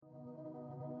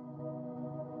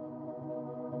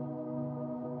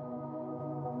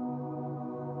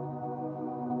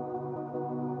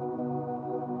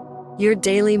Your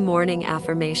Daily Morning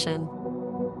Affirmation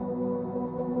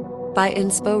by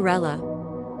Insporella.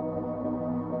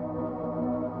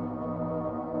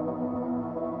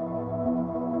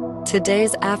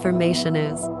 Today's affirmation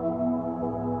is: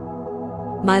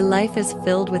 my life is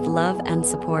filled with love and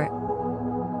support.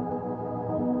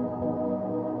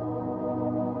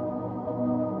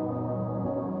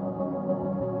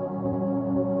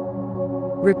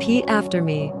 Repeat after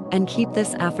me and keep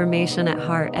this affirmation at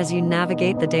heart as you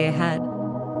navigate the day ahead.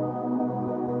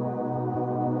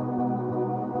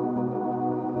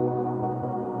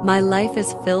 My life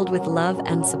is filled with love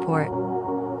and support.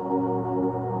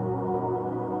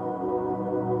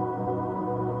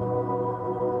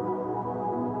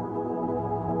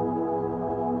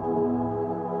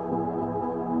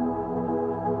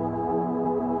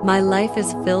 My life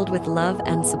is filled with love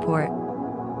and support.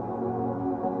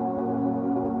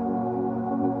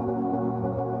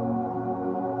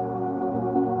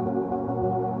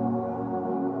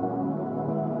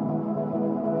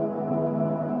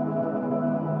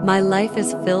 My life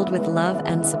is filled with love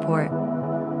and support.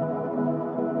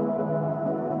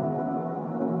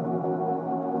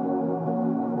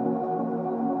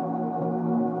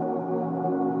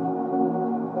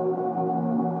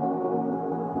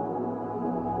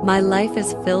 My life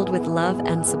is filled with love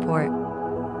and support.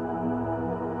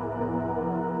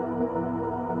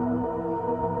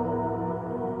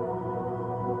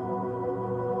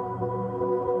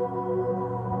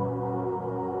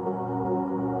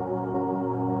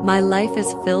 My life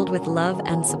is filled with love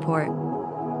and support.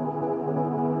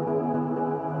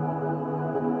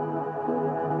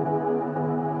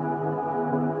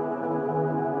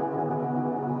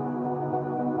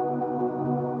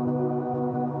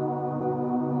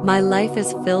 My life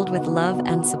is filled with love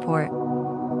and support.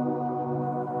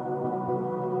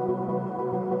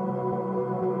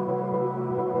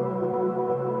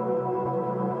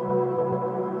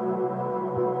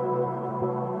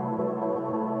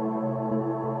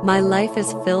 My life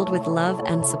is filled with love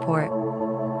and support.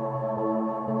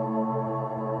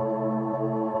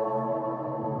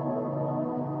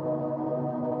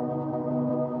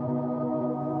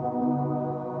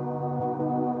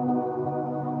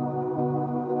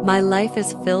 My life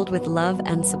is filled with love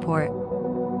and support.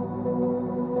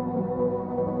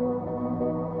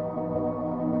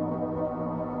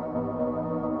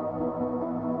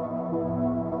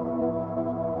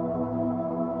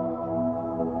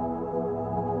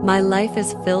 My life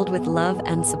is filled with love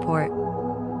and support.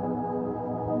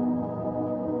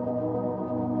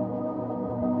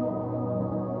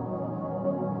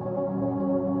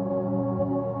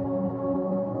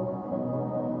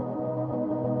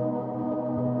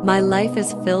 My life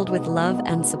is filled with love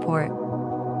and support.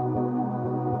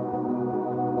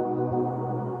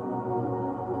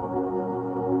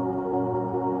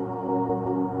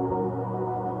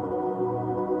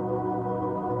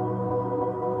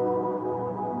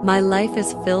 My life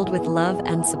is filled with love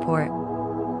and support.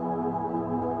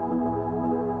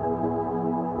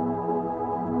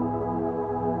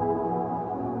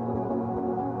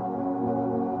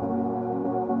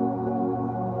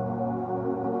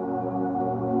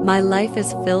 My life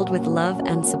is filled with love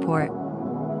and support.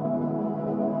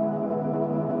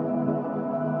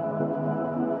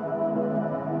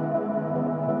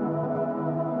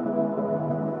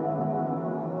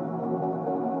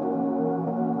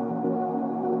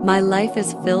 My life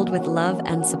is filled with love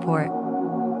and support.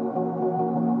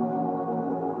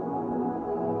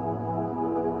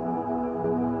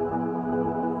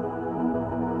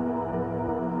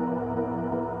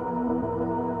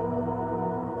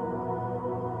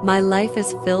 My life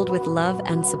is filled with love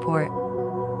and support.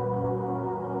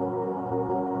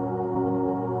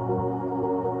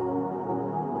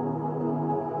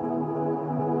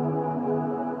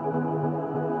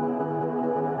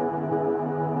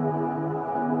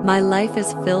 My life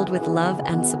is filled with love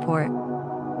and support.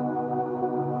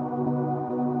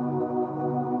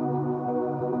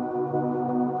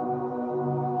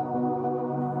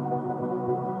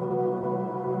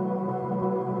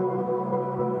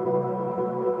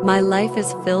 My life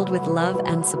is filled with love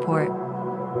and support.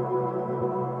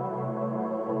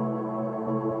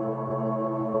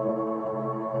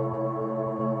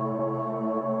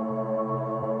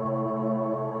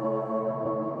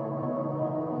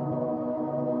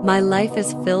 My life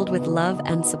is filled with love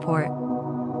and support.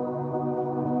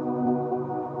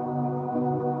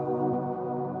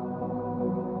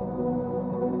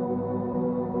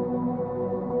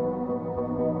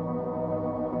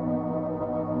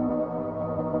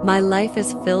 My life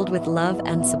is filled with love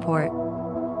and support.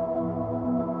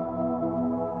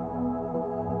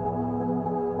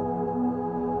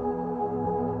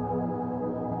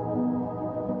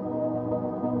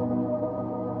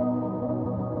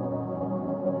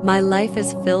 My life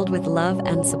is filled with love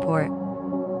and support.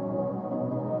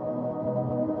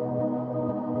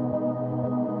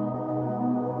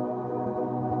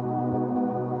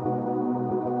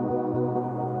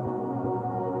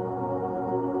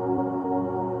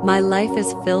 My life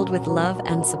is filled with love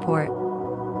and support.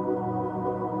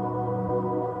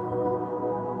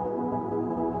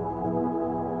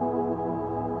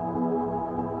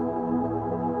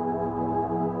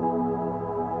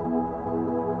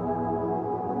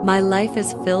 My life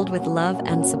is filled with love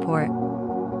and support.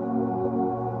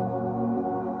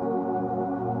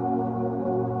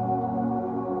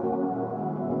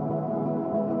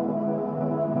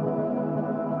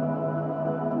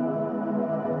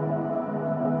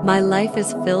 My life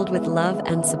is filled with love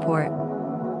and support.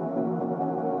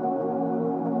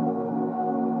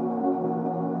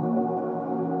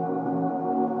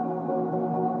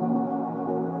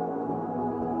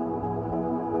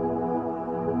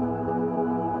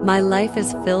 My life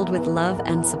is filled with love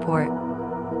and support.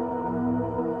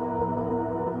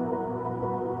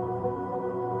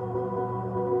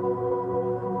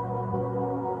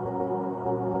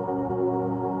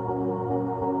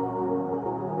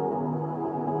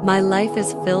 My life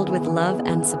is filled with love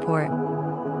and support.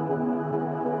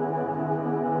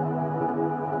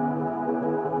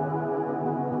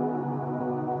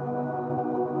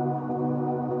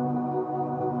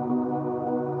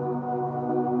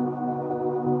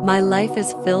 My life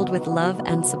is filled with love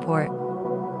and support.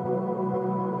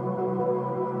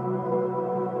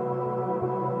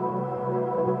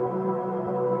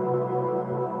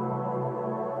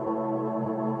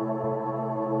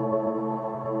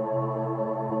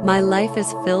 My life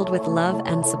is filled with love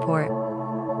and support.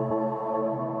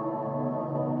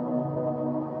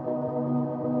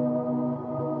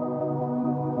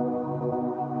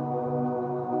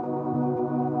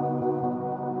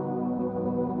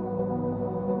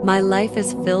 My life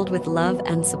is filled with love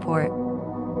and support.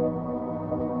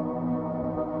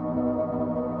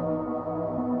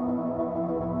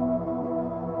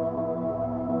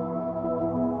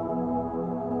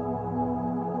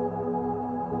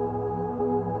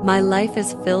 My life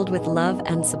is filled with love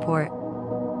and support.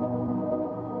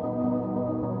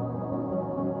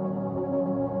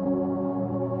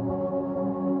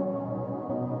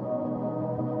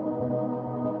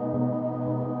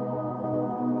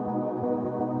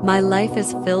 My life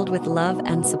is filled with love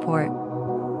and support.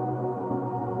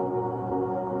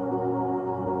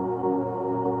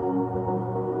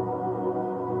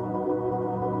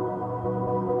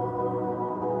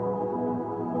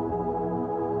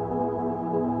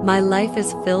 My life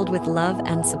is filled with love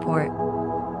and support.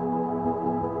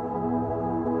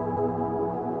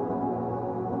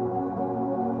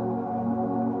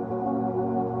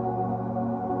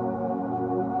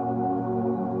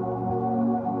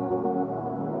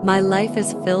 My life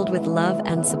is filled with love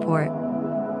and support.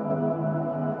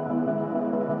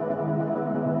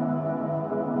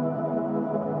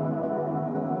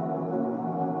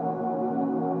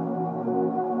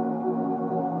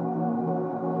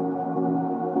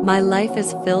 My life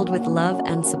is filled with love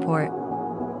and support.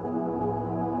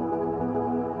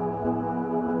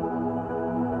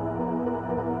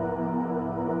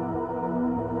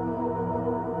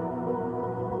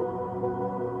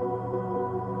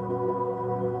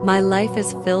 My life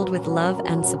is filled with love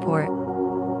and support.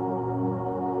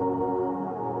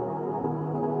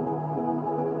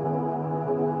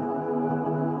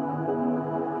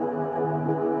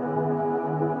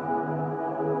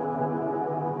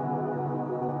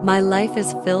 My life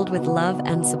is filled with love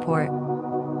and support.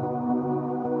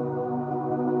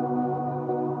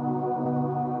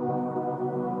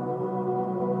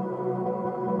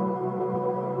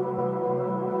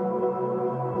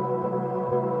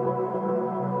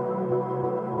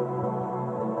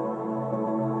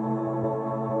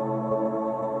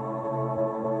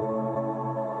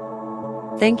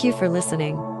 Thank you for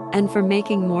listening and for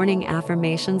making morning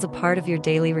affirmations a part of your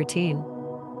daily routine.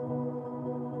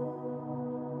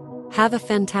 Have a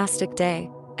fantastic day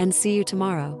and see you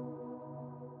tomorrow.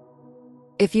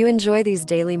 If you enjoy these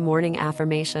daily morning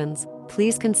affirmations,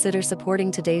 please consider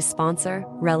supporting today's sponsor,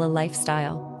 Rella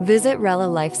Lifestyle. Visit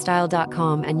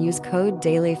rellalifestyle.com and use code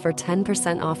DAILY for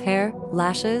 10% off hair,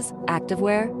 lashes,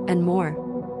 activewear, and more.